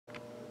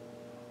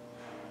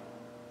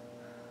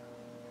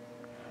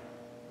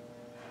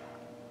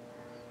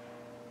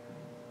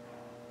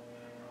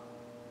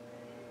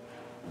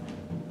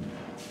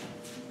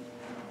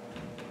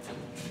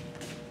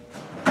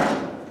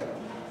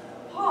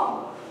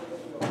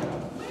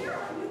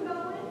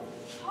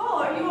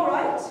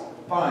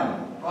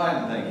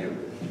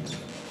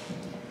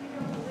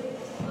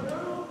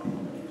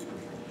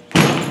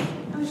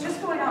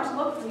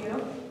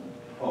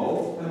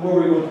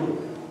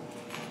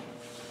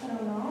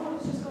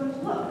going to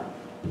look.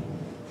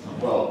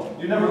 Well,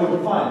 you're never going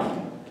to find me.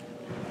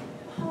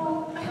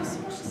 Paul, I have so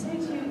much to say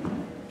to you.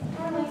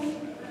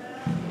 Darling.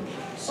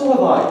 So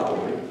have I,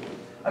 Corey.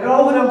 I got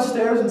all the way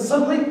downstairs and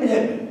suddenly it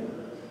hit me.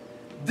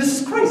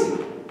 This is crazy.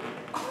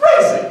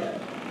 Crazy!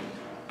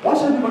 Why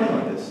should I be running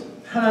like this?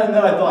 And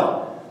then I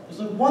thought, there's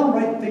only one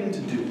right thing to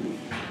do.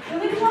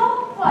 Really,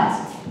 Paul?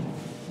 What?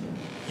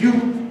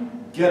 You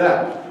get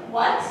out.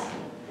 What?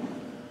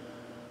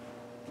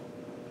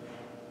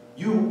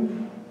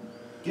 You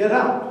get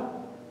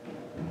out.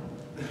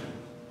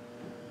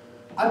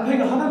 I'm paying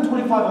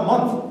 $125 a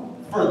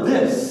month for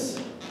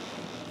this.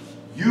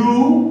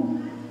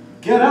 You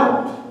get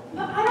out.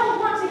 But I don't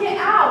want to get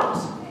out.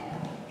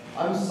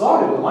 I'm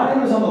sorry, but my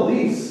name is on the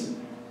lease.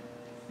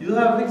 You'll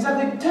have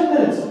exactly 10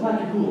 minutes to pack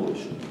your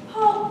Coolidge.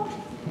 Paul,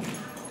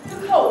 your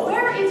coat.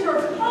 Where is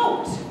your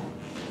coat?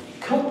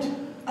 Coat?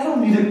 I don't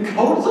need a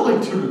coat. It's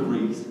only 2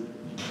 degrees.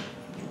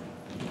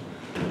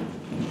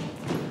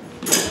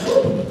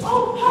 Oh,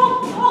 Paul,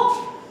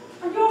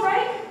 are you all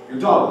right? You're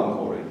dawdling,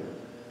 Corey.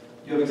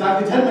 You have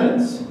exactly 10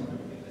 minutes.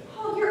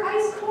 Paul, you're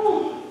ice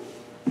cold.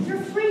 You're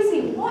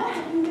freezing. What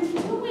have you been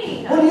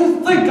doing? What do you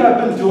think I've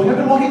been doing? I've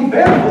been walking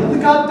barefoot in the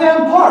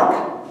goddamn park.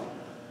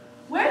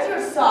 Where's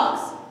your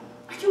socks?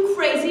 Are you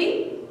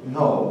crazy?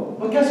 No,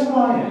 but guess who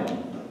I am?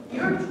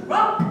 You're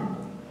drunk.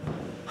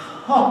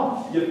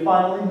 Huh, you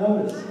finally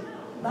noticed.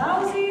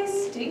 Lousy,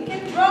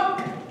 stinking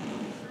drunk.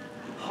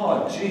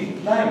 Oh, gee,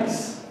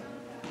 thanks.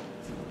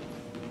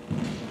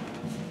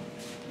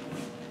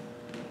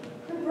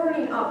 You're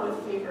burning up with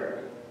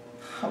fever.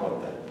 How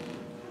about that?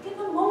 Get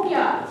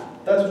pneumonia.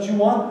 That's what you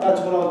want?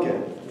 That's what I'll get. I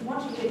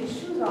want you to get your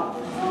shoes off.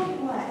 They're so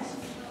wet.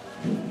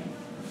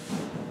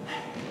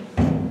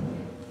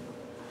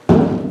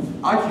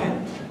 I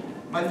can't.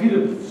 My feet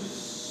are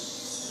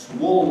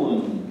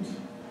swollen.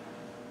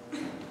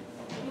 Maybe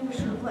we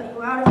should have let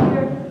you out of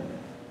here.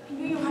 I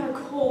knew you had a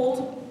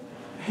cold.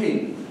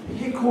 Hey,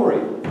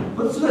 Corey,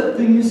 let's do that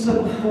thing you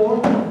said before.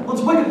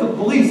 Let's wake up the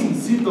police and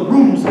see if the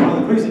rooms are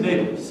the crazy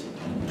neighbors.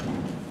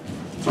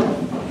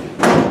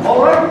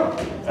 All right,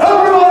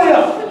 everybody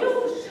up! Will you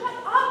shut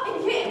up and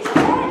get into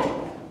bed?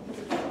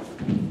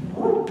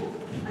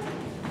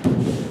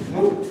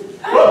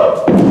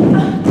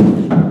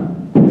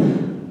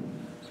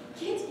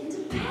 Get into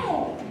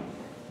bed.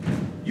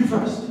 You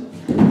first.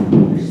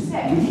 You're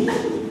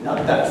sick.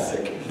 Not that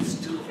sick.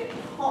 Stop it,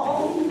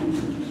 Paul.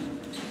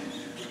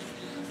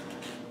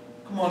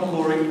 Come on,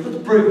 Corey, let's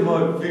break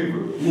my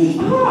fever.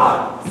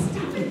 Stop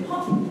it,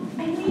 Paul. I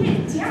need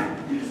it.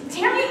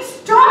 Damn you,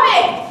 stop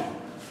it!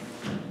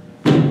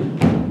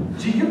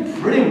 Gee, you're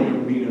pretty when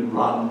you're mean and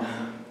rotten.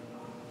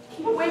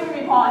 Keep away from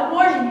me, Paul. I'm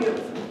warning you.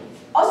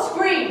 I'll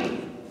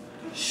scream.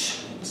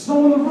 Shh,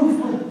 snow on the roof.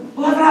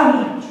 We'll have an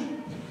avalanche.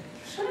 You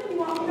shouldn't be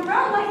walking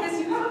around like this.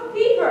 You have a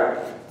fever.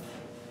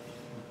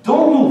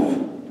 Don't move.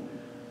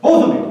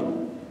 Both of you.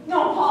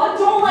 No, Paul, I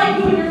don't like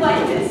you when you're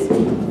like this.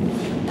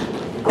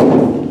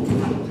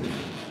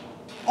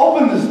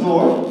 Open this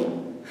door.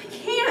 I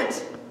can't.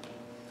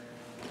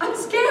 I'm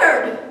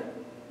scared.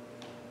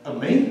 Of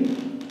me?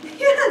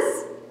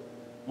 Yes.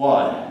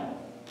 Why?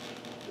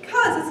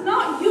 Because it's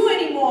not you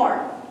anymore. I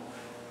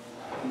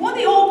want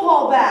the old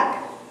Paul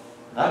back.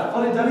 That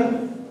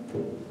fuddy-duddy?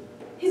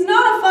 He's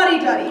not a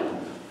fuddy-duddy.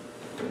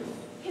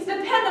 He's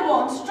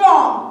dependable and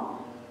strong,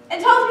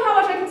 and tells me how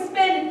much I can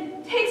spend,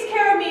 and takes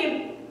care of me,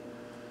 and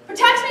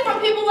protects me from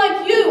people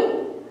like you.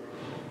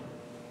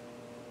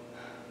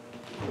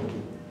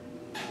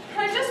 And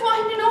I just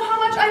want him to know how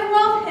much I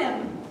love him.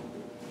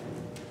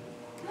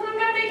 And I'm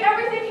gonna make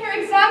everything here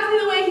exactly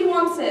the way he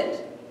wants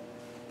it.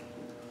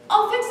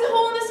 I'll fix the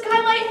hole in the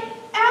skylight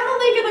and the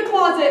leak in the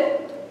closet.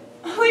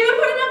 I'll even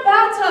put him in a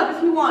bathtub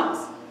if he wants.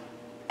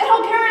 And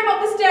I'll carry him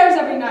up the stairs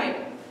every night.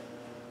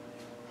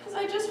 Because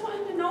I just want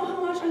him to know how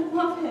much I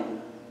love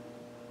him.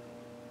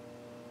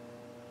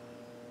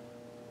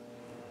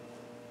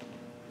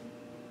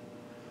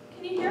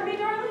 Can you hear me,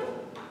 darling?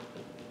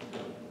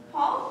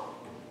 Paul?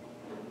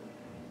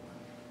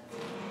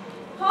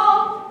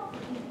 Paul?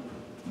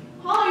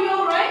 Paul, are you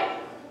all right?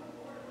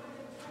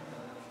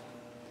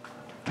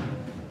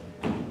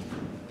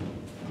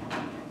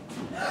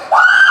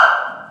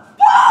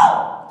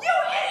 Paul! You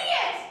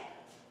idiot!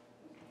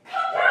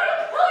 Come down,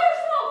 you'll kill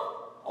yourself!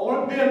 I want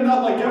to be a nut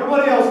like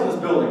everybody else in this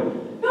building.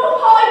 No,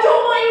 Paul, I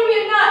don't want you to be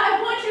a nut. I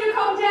want you to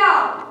come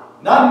down.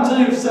 Not until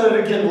you've said it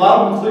again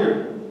loud and clear.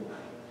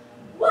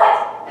 What?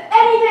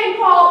 Anything,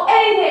 Paul,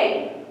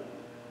 anything.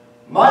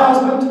 My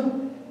husband,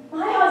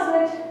 My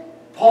husband,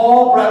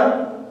 Paul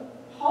Bratter,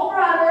 Paul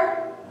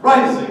Bratter,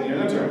 rising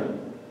young attorney,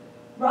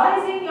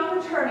 rising young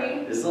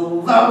attorney, is a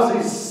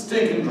lousy,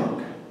 stinking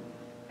drunk.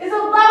 is a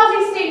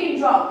lousy, stinking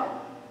drunk.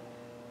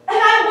 And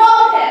I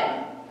love him.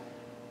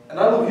 And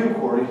I love you,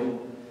 Corey.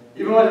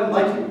 Even though I didn't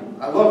like you,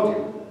 I loved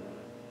you.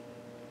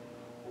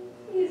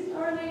 Please,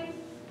 darling,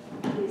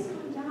 please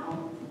come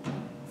down.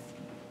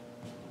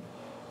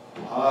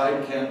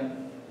 I can't.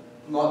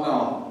 Not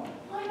now.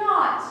 Why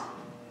not?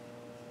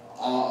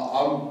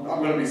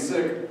 I'm gonna be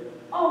sick.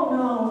 Oh,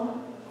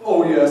 no.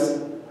 Oh, yes.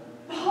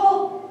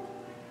 Paul,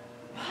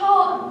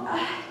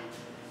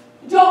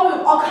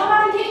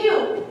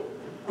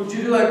 Would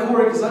you do that,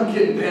 Corey? Because I'm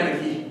getting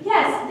panicky.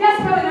 Yes,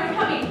 darling, I'm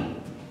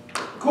coming.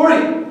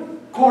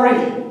 Corey!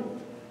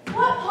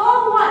 What,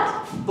 Paul?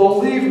 What?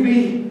 Don't leave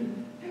me.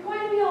 You're going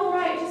to be all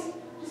right.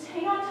 Just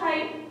hang on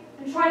tight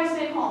and try to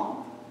stay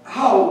calm.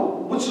 How?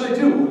 What should I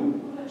do?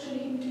 What should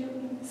he do?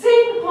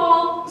 Sing,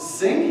 Paul.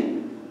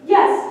 Sing?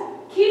 Yes.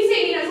 Keep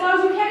singing as loud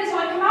as you can until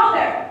I come out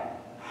there.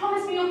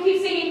 Promise me you'll keep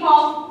singing,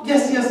 Paul.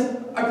 Yes,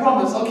 I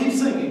promise. I'll keep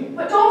singing.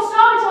 But don't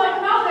stop until I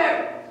come out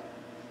there.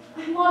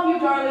 I love you,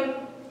 darling.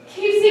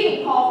 Keep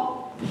singing,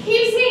 Paul.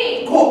 Keep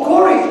singing.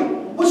 Corey!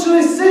 What should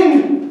I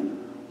sing?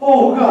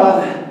 Oh,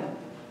 God.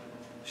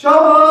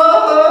 Shama!